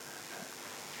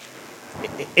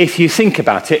if you think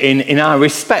about it, in our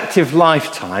respective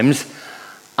lifetimes,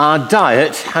 our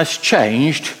diet has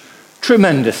changed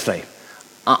tremendously.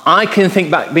 I can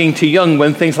think back being too young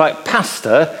when things like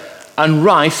pasta and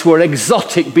rice were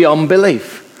exotic beyond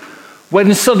belief.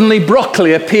 When suddenly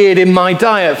broccoli appeared in my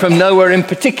diet from nowhere in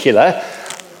particular,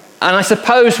 and I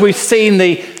suppose we've seen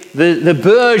the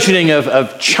burgeoning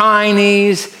of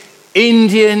Chinese,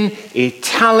 Indian,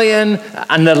 Italian,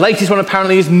 and the latest one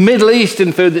apparently is Middle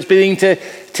Eastern food that's beginning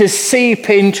to seep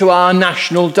into our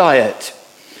national diet.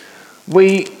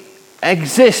 We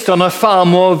exist on a far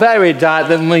more varied diet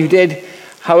than we did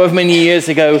however many years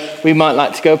ago we might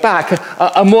like to go back.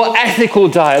 A more ethical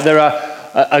diet. There are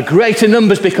a greater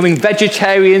numbers becoming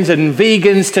vegetarians and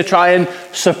vegans to try and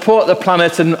support the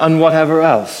planet and whatever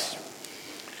else.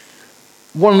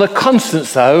 One of the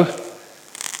constants, though,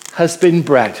 has been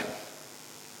bread.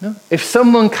 If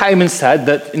someone came and said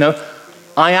that,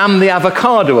 I am the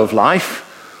avocado of life,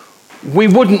 we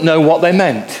wouldn't know what they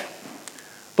meant.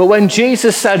 But when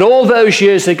Jesus said all those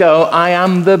years ago, I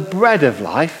am the bread of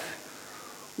life,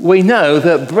 we know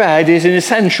that bread is an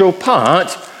essential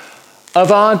part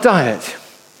of our diet.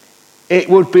 It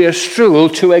would be a struggle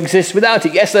to exist without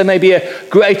it. Yes, there may be a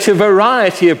greater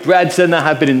variety of breads than there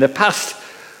have been in the past,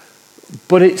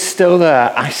 but it's still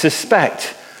there. I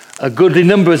suspect a goodly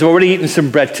number has already eaten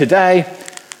some bread today,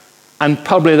 and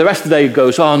probably the rest of the day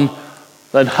goes on,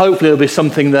 then hopefully there'll be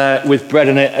something there with bread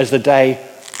in it as the day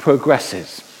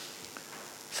progresses.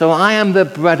 So I am the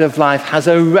bread of life has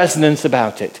a resonance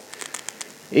about it.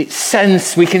 We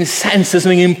can sense there's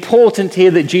something important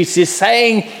here that Jesus is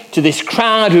saying to this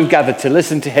crowd who've gathered to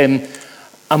listen to him,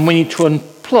 and we need to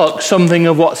unpluck something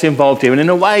of what's involved here. And in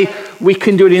a way, we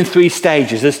can do it in three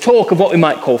stages. There's talk of what we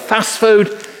might call fast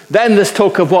food, then there's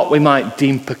talk of what we might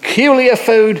deem peculiar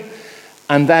food,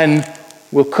 and then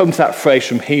we'll come to that phrase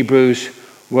from Hebrews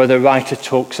where the writer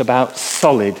talks about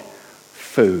solid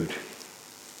food.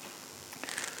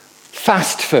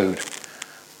 Fast food.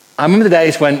 I remember the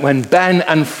days when Ben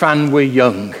and Fran were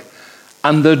young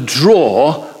and the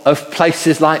draw of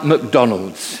places like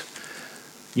McDonald's.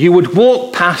 You would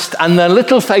walk past and their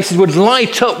little faces would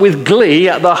light up with glee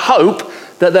at the hope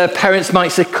that their parents might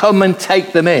say, come and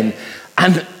take them in.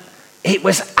 And it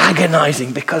was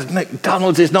agonizing because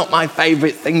McDonald's is not my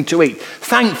favorite thing to eat.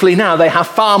 Thankfully now they have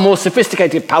far more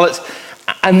sophisticated palates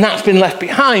and that's been left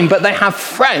behind, but they have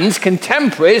friends,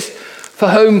 contemporaries, for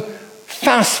whom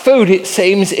fast food, it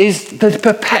seems, is the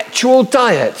perpetual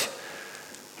diet.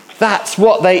 That's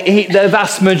what they eat the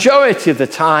vast majority of the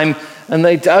time, and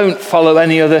they don't follow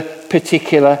any other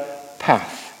particular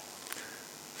path.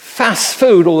 Fast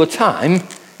food all the time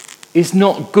is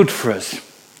not good for us.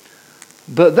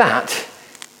 But that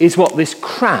is what this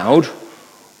crowd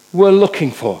were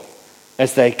looking for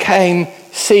as they came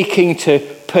seeking to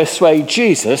persuade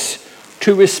Jesus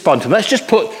to respond to them. Let's just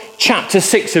put chapter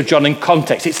 6 of John in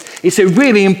context. It's a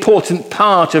really important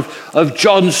part of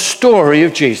John's story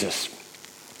of Jesus.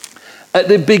 At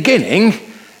the beginning,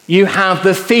 you have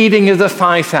the feeding of the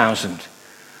 5,000.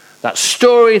 That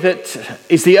story that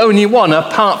is the only one,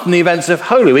 apart from the events of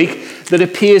Holy Week, that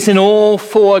appears in all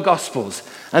four Gospels.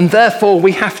 And therefore,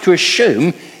 we have to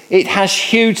assume it has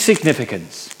huge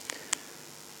significance.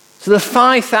 So the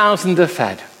 5,000 are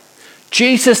fed.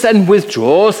 Jesus then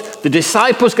withdraws, the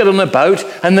disciples get on a boat,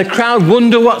 and the crowd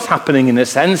wonder what's happening in a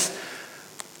sense.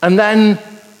 And then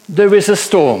there is a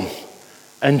storm,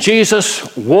 and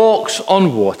Jesus walks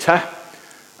on water.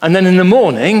 And then in the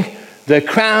morning, the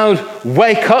crowd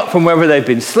wake up from wherever they've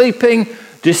been sleeping,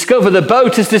 discover the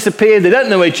boat has disappeared, they don't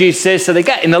know where Jesus is, so they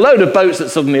get in a load of boats that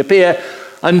suddenly appear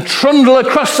and trundle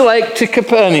across the lake to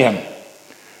Capernaum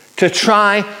to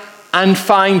try and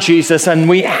find Jesus. And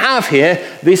we have here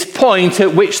this point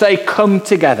at which they come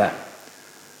together.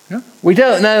 We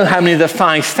don't know how many of the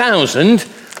 5,000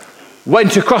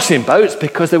 went across in boats,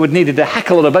 because they would needed a heck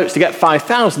of a lot of boats to get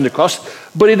 5,000 across,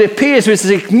 but it appears there's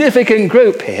a significant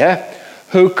group here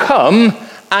who come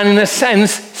and in a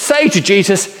sense say to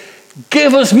Jesus,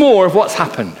 give us more of what's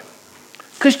happened.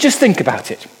 Because just think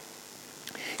about it.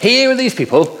 Here are these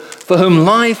people for whom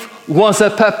life was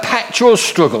a perpetual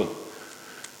struggle.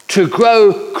 To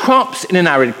grow crops in an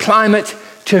arid climate,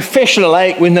 to fish in a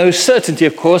lake with no certainty,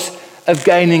 of course, of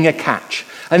gaining a catch.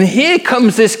 And here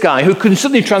comes this guy who can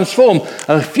suddenly transform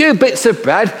a few bits of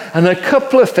bread and a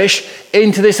couple of fish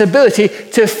into this ability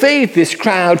to feed this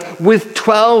crowd with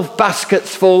 12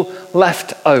 baskets full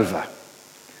left over.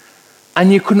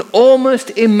 And you can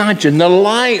almost imagine the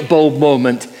light bulb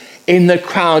moment in the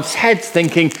crowd's heads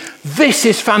thinking, this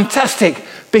is fantastic,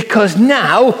 because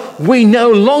now we no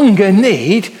longer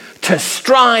need to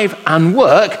strive and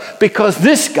work because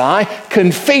this guy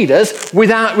can feed us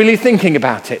without really thinking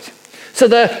about it. So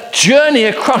the journey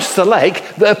across the lake,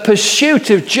 the pursuit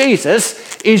of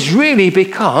Jesus, is really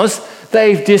because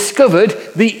they've discovered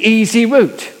the easy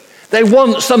route. They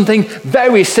want something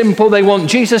very simple. They want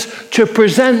Jesus to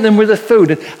present them with the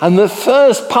food. And the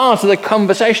first part of the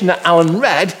conversation that Alan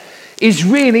read is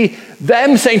really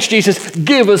them saying to Jesus,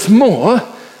 give us more.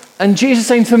 And Jesus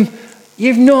saying to them,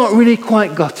 you've not really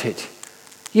quite got it.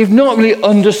 You've not really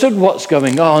understood what's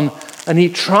going on. And he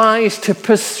tries to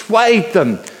persuade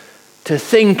them to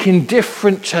think in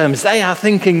different terms. They are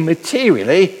thinking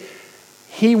materially.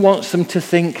 He wants them to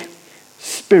think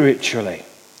spiritually.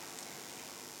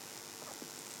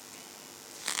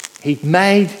 He'd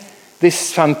made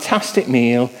this fantastic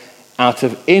meal out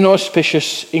of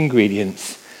inauspicious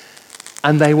ingredients,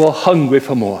 and they were hungry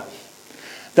for more.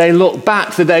 They looked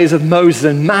back to the days of Moses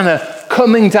and manna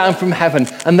coming down from heaven,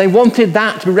 and they wanted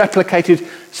that to be replicated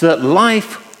so that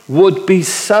life would be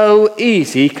so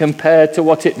easy compared to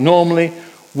what it normally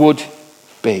would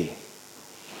be.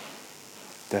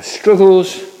 Their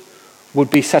struggles would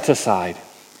be set aside.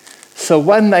 So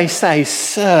when they say,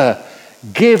 Sir,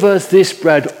 give us this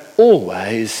bread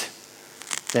always,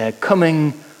 they're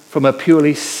coming from a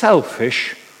purely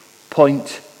selfish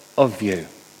point of view.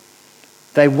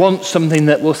 They want something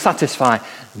that will satisfy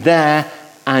there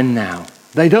and now.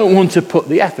 They don't want to put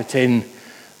the effort in.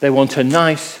 They want a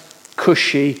nice,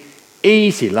 cushy,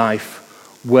 easy life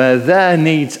where their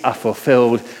needs are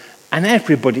fulfilled and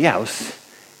everybody else,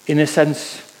 in a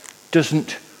sense,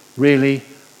 doesn't really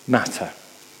matter.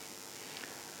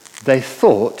 They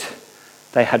thought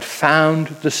they had found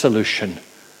the solution,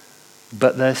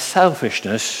 but their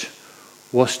selfishness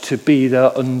was to be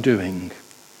their undoing.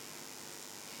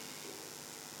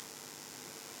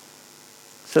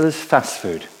 So there's fast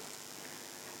food.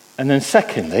 And then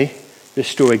secondly, the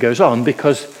story goes on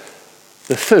because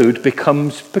the food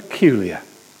becomes peculiar.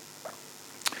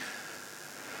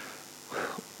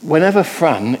 Whenever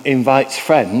Fran invites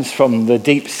friends from the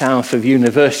deep south of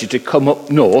university to come up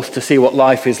north to see what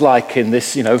life is like in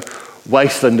this,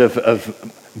 wasteland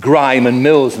of grime and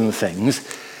mills and things,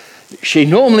 she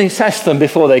normally says to them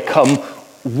before they come,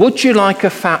 would you like a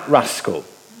fat rascal?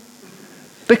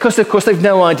 Because, of course, they've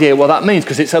no idea what that means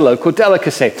because it's a local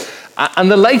delicacy. And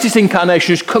the latest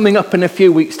incarnation who's coming up in a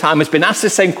few weeks' time has been asked the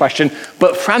same question,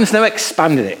 but Fran's now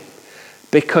expanded it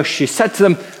because she said to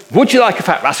them, would you like a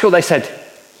fat rascal? They said,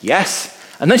 yes.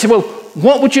 And then she said, well,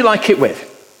 what would you like it with?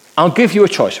 I'll give you a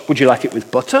choice. Would you like it with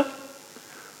butter?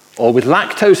 Or with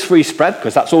lactose-free spread,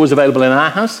 because that's always available in our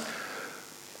house,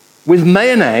 with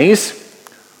mayonnaise,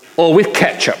 or with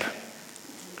ketchup.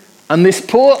 And this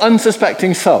poor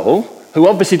unsuspecting soul, who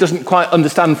obviously doesn't quite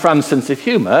understand Fran's sense of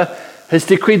humour, has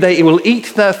decreed that he will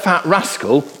eat their fat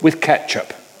rascal with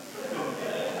ketchup.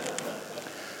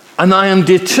 And I am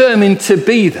determined to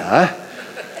be there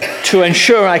to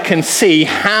ensure I can see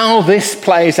how this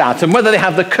plays out and whether they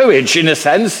have the courage, in a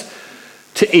sense,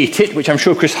 to eat it, which I'm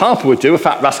sure Chris Harper would do, a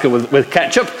fat rascal with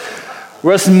ketchup,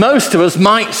 whereas most of us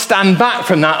might stand back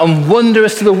from that and wonder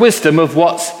as to the wisdom of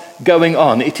what's going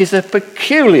on. It is a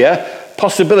peculiar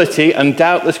possibility, and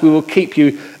doubtless we will keep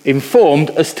you informed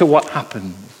as to what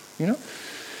happens.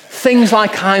 Things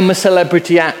like I'm a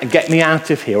celebrity, get me out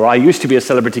of here, or I used to be a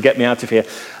celebrity, get me out of here,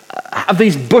 have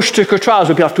these bush tucker trials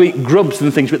where people have to eat grubs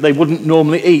and things that they wouldn't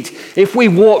normally eat. If we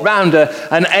walked round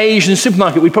an Asian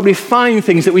supermarket, we'd probably find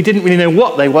things that we didn't really know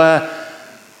what they were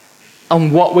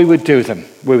and what we would do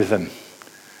with them.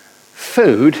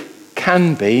 Food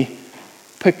can be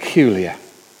peculiar.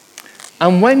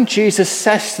 And when Jesus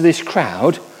says to this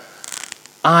crowd,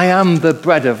 I am the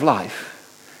bread of life,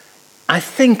 I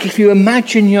think if you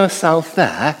imagine yourself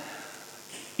there,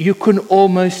 you can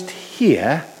almost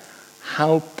hear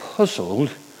how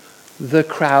puzzled the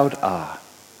crowd are.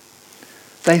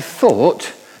 They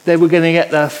thought they were going to get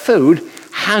their food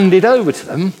handed over to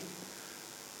them,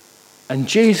 and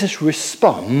Jesus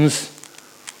responds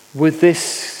with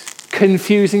this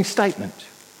confusing statement.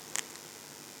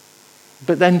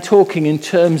 But then talking in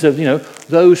terms of,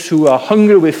 those who are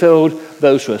hungry will be filled,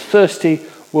 those who are thirsty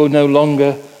will no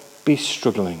longer be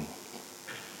struggling.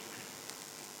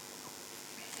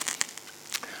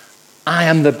 I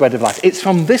am the bread of life. It's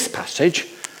from this passage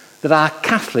that our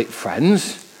Catholic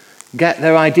friends get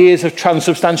their ideas of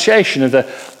transubstantiation, of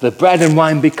the bread and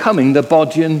wine becoming the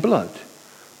body and blood.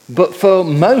 But for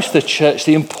most of the church,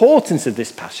 the importance of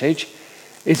this passage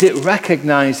is it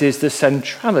recognizes the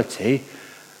centrality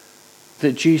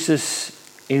that Jesus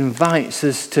invites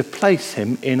us to place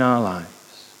him in our lives.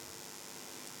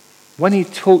 When he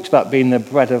talked about being the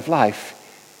bread of life,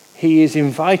 he is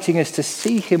inviting us to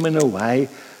see him in a way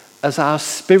as our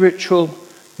spiritual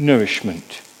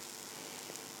nourishment.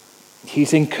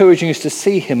 He's encouraging us to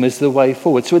see him as the way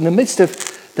forward. So in the midst of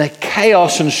the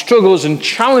chaos and struggles and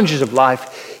challenges of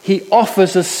life, he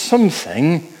offers us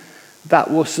something that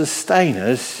will sustain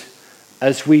us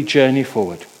as we journey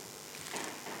forward.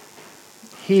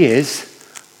 He is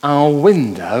our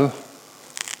window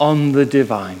on the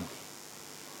divine.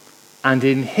 And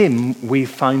in him we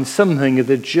find something of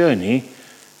the journey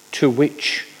to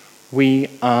which we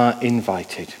are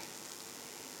invited.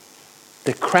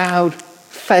 The crowd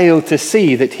failed to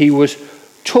see that he was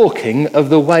talking of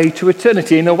the way to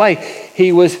eternity. In a way,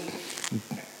 he was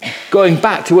going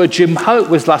back to where Jim Hope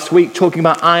was last week, talking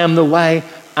about I am the way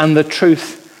and the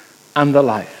truth and the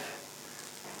life.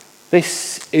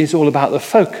 This is all about the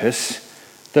focus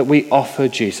that we offer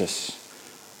Jesus.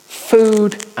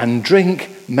 Food and drink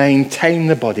maintain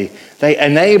the body. They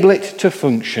enable it to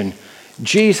function.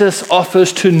 Jesus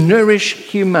offers to nourish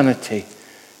humanity,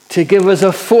 to give us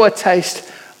a foretaste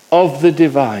of the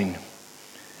divine.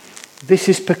 This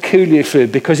is peculiar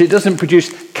food because it doesn't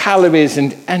produce calories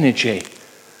and energy,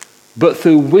 but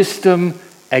through wisdom,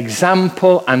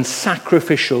 example, and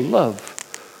sacrificial love,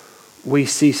 we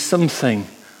see something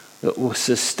that will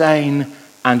sustain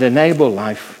and enable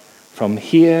life from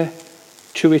here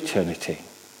to eternity.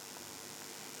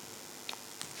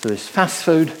 So there's fast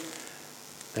food,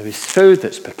 there is food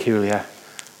that's peculiar,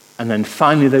 and then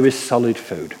finally there is solid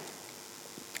food.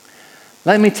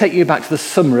 Let me take you back to the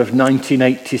summer of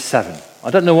 1987.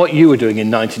 I don't know what you were doing in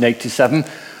 1987,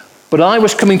 but I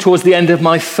was coming towards the end of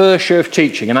my first year of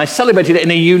teaching, and I celebrated it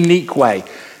in a unique way.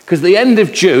 Because at the end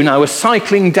of June, I was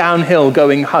cycling downhill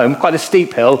going home, quite a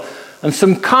steep hill, and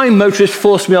some kind motorist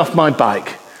forced me off my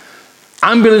bike.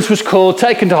 Ambulance was called,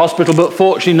 taken to hospital, but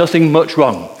fortunately nothing much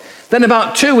wrong. Then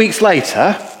about 2 weeks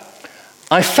later,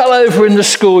 I fell over in the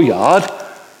schoolyard,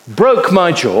 broke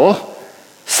my jaw.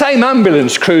 Same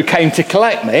ambulance crew came to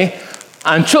collect me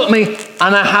and took me,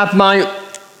 and I had my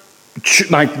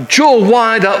jaw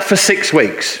wired up for 6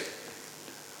 weeks,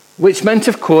 which meant,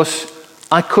 of course,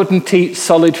 I couldn't eat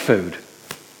solid food.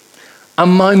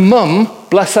 And my mum,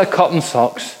 bless her cotton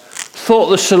socks, thought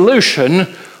the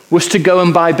solution was to go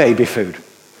and buy baby food.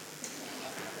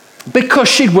 Because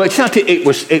she'd worked out it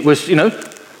was,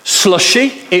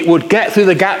 slushy, it would get through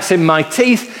the gaps in my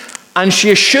teeth, and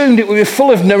she assumed it would be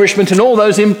full of nourishment and all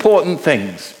those important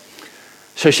things.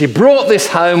 So she brought this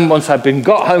home once I'd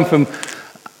got home from,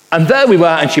 and there we were,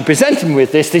 and she presented me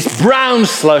with this brown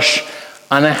slush,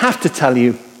 and I have to tell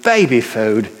you, baby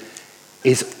food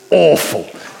is awful.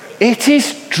 It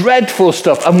is dreadful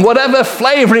stuff, and whatever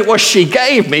flavour it was she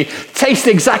gave me tasted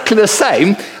exactly the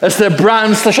same as the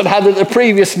brown slush I'd had at the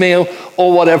previous meal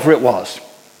or whatever it was.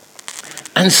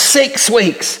 And 6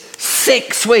 weeks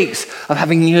of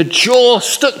having your jaw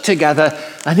stuck together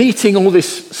and eating all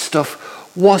this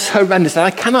stuff was horrendous. And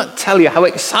I cannot tell you how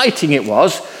exciting it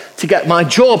was to get my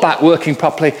jaw back working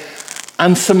properly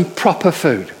and some proper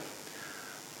food.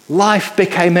 Life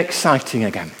became exciting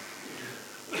again.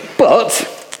 But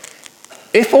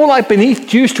if all I'd been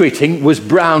used to eating was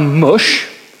brown mush,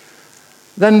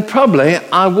 then probably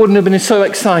I wouldn't have been so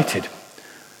excited.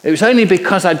 It was only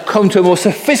because I'd come to a more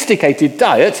sophisticated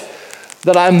diet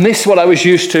that I missed what I was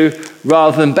used to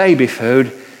rather than baby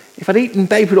food. If I'd eaten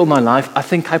baby food all my life, I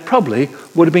think I probably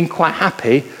would have been quite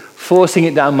happy forcing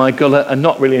it down my gullet and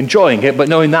not really enjoying it, but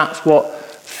knowing that's what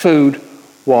food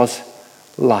was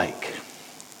like.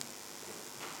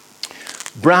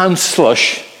 Brown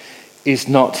slush is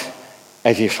not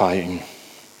edifying.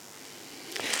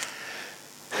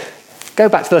 Go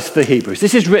back to the rest of the Hebrews.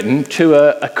 This is written to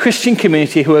a Christian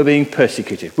community who are being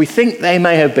persecuted. We think they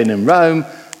may have been in Rome,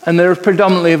 and they're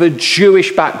predominantly of a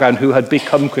Jewish background who had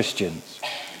become Christians.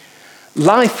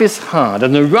 Life is hard,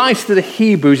 and the writer of the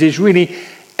Hebrews is really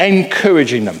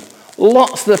encouraging them.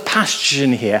 Lots of the passages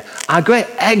in here are great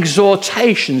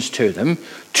exhortations to them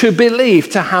to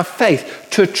believe, to have faith,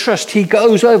 to trust. He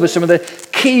goes over some of the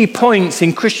key points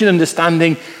in Christian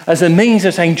understanding as a means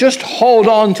of saying, just hold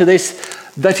on to this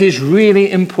that is really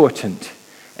important.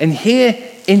 And here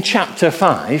in chapter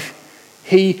 5,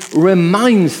 he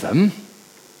reminds them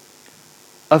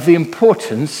of the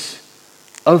importance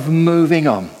of moving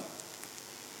on.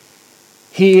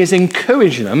 He is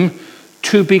encouraging them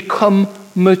to become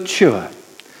mature.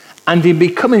 And in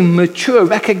becoming mature,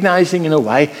 recognizing in a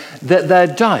way that their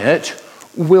diet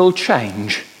will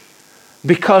change.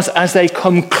 Because as they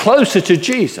come closer to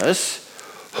Jesus,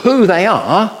 who they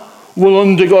are will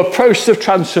undergo a process of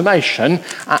transformation.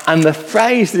 And the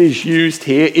phrase that is used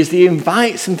here is he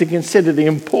invites them to consider the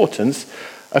importance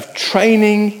of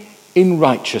training in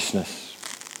righteousness.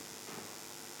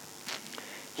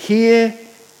 here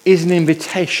is an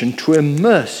invitation to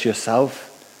immerse yourself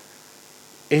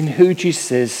in who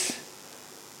Jesus is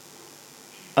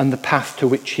and the path to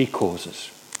which he calls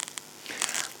us.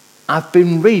 I've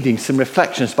been reading some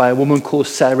reflections by a woman called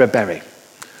Sarah Berry,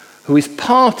 who is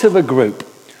part of a group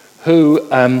who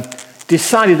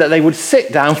decided that they would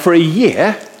sit down for a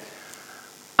year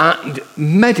and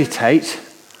meditate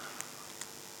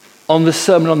on the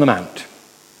Sermon on the Mount.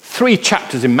 3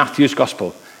 chapters in Matthew's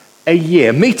Gospel. A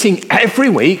year, meeting every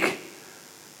week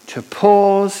to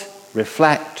pause,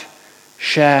 reflect,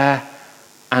 share,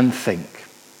 and think.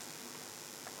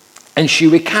 And she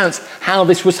recounts how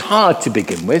this was hard to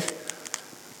begin with,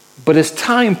 but as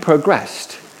time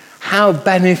progressed, how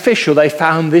beneficial they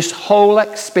found this whole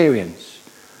experience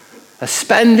of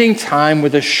spending time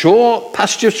with a short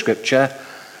passage of Scripture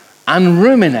and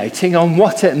ruminating on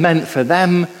what it meant for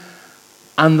them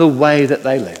and the way that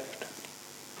they lived.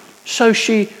 So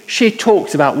she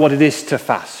talks about what it is to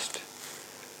fast.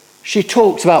 She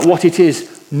talks about what it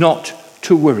is not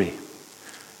to worry.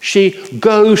 She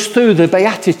goes through the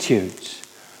Beatitudes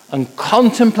and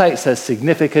contemplates their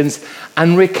significance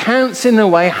and recounts in a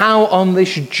way how on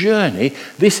this journey,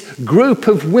 this group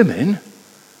of women,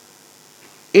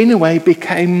 in a way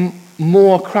became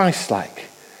more Christ-like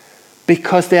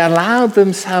because they allowed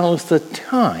themselves the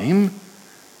time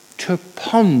to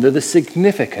ponder the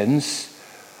significance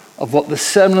of what the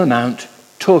Sermon on the Mount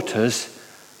taught us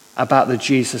about the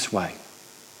Jesus way.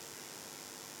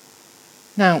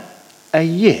 Now, a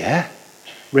year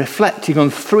reflecting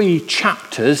on 3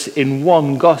 chapters in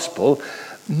one gospel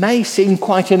may seem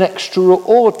quite an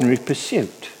extraordinary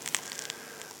pursuit.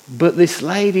 But this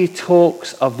lady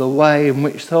talks of the way in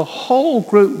which the whole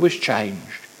group was changed.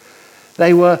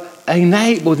 They were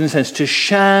enabled, in a sense, to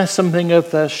share something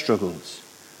of their struggles,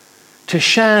 to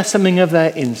share something of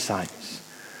their insights.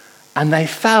 And they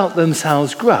felt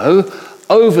themselves grow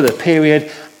over the period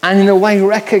and in a way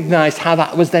recognized how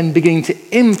that was then beginning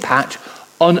to impact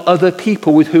on other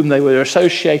people with whom they were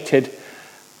associated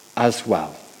as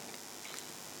well.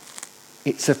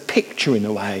 It's a picture, in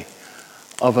a way,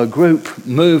 of a group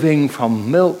moving from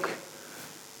milk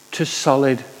to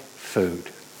solid food.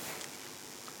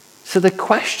 So the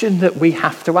question that we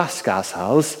have to ask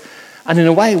ourselves, and in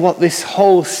a way what this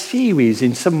whole series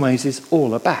in some ways is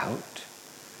all about,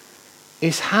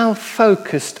 is how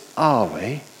focused are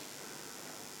we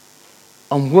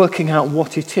on working out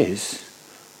what it is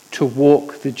to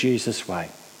walk the Jesus way?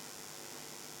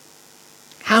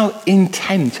 How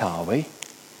intent are we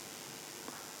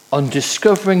on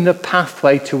discovering the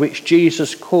pathway to which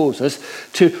Jesus calls us,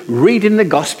 to reading the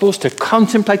Gospels, to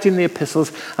contemplating the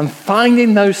epistles, and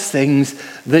finding those things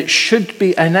that should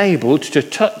be enabled to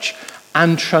touch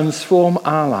and transform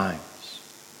our lives,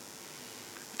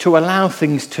 to allow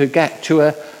things to get to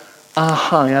a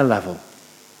higher level?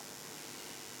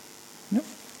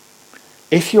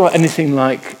 If you're anything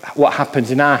like what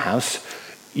happens in our house,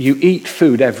 you eat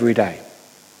food every day.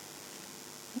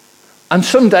 And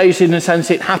some days, in a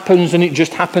sense, it happens and it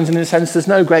just happens, and in a sense, there's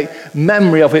no great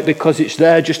memory of it because it's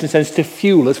there just in a sense to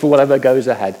fuel us for whatever goes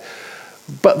ahead.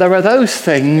 But there are those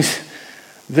things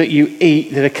that you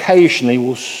eat that occasionally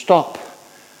will stop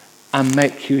and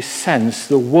make you sense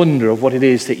the wonder of what it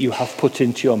is that you have put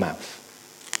into your mouth.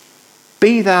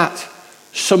 Be that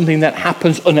something that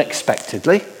happens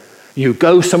unexpectedly. You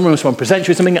go somewhere and someone presents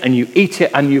you with something and you eat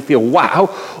it and you feel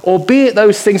wow. Or be it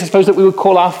those things, I suppose, that we would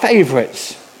call our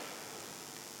favourites,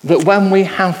 that when we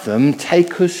have them,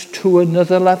 take us to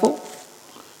another level.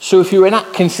 So if you were in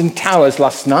Atkinson Towers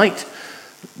last night,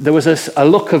 there was a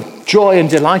look of joy and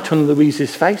delight on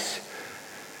Louise's face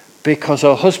because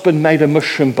her husband made a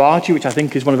mushroom bhaji, which I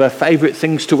think is one of her favourite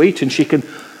things to eat, and she can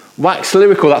wax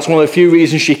lyrical. That's one of the few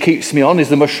reasons she keeps me on, is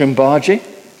the mushroom bhaji.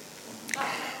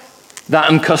 That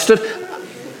and custard.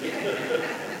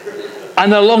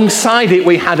 And alongside it,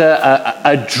 we had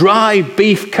a dry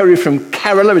beef curry from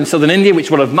Kerala in southern India, which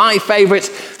is one of my favourites.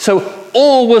 So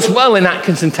all was well in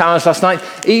Atkinson Towers last night.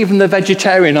 Even the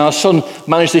vegetarian, our son,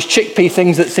 managed this chickpea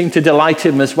things that seemed to delight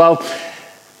him as well.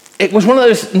 It was one of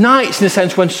those nights, in a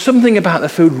sense, when something about the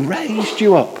food raised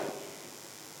you up.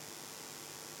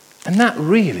 And that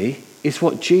really is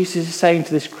what Jesus is saying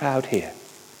to this crowd here.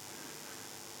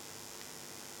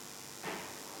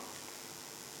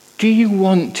 Do you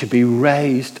want to be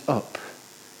raised up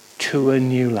to a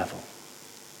new level?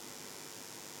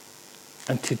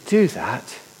 And to do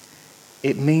that,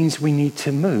 it means we need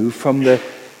to move from the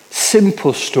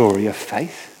simple story of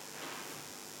faith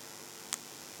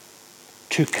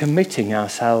to committing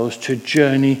ourselves to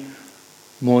journey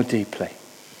more deeply.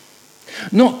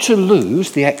 Not to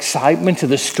lose the excitement of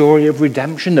the story of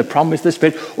redemption, the promise of the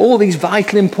Spirit, all these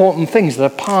vital, important things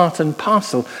that are part and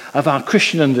parcel of our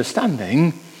Christian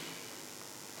understanding,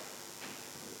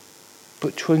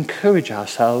 but to encourage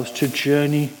ourselves to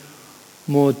journey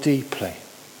more deeply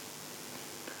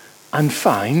and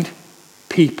find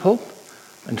people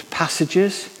and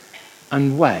passages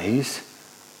and ways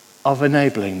of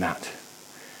enabling that,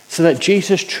 so that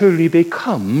Jesus truly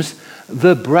becomes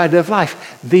the bread of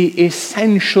life, the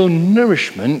essential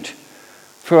nourishment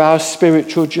for our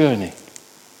spiritual journey.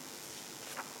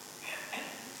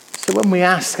 So when we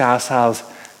ask ourselves,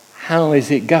 how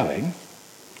is it going?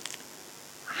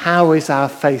 How is our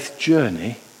faith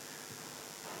journey?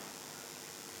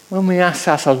 When we ask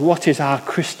ourselves, what is our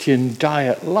Christian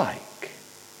diet like?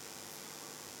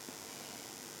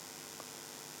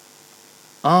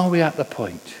 Are we at the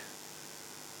point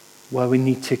where we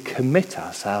need to commit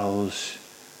ourselves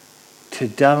to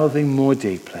delving more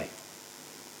deeply,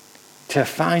 to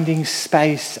finding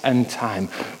space and time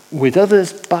with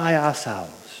others, by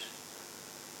ourselves,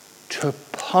 to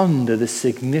ponder the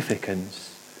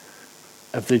significance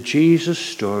of the Jesus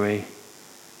story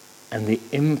and the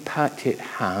impact it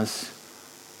has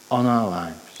on our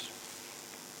lives?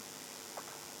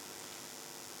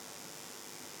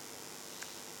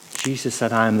 Jesus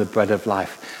said, I am the bread of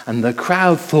life. And the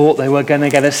crowd thought they were going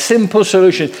to get a simple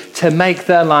solution to make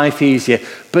their life easier.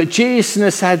 But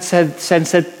Jesus said,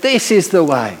 this is the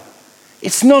way.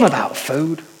 It's not about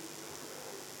food.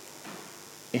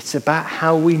 It's about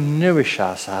how we nourish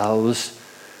ourselves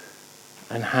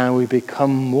and how we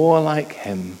become more like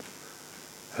him,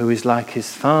 who is like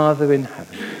his Father in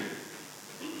heaven.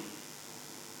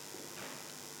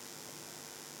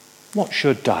 What's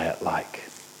your diet like?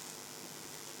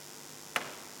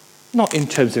 Not in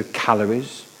terms of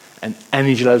calories and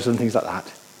energy levels and things like that,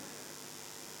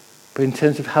 but in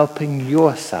terms of helping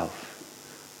yourself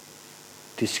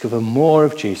discover more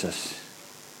of Jesus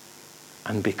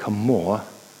and become more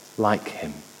like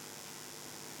him.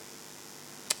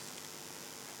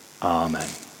 Amen.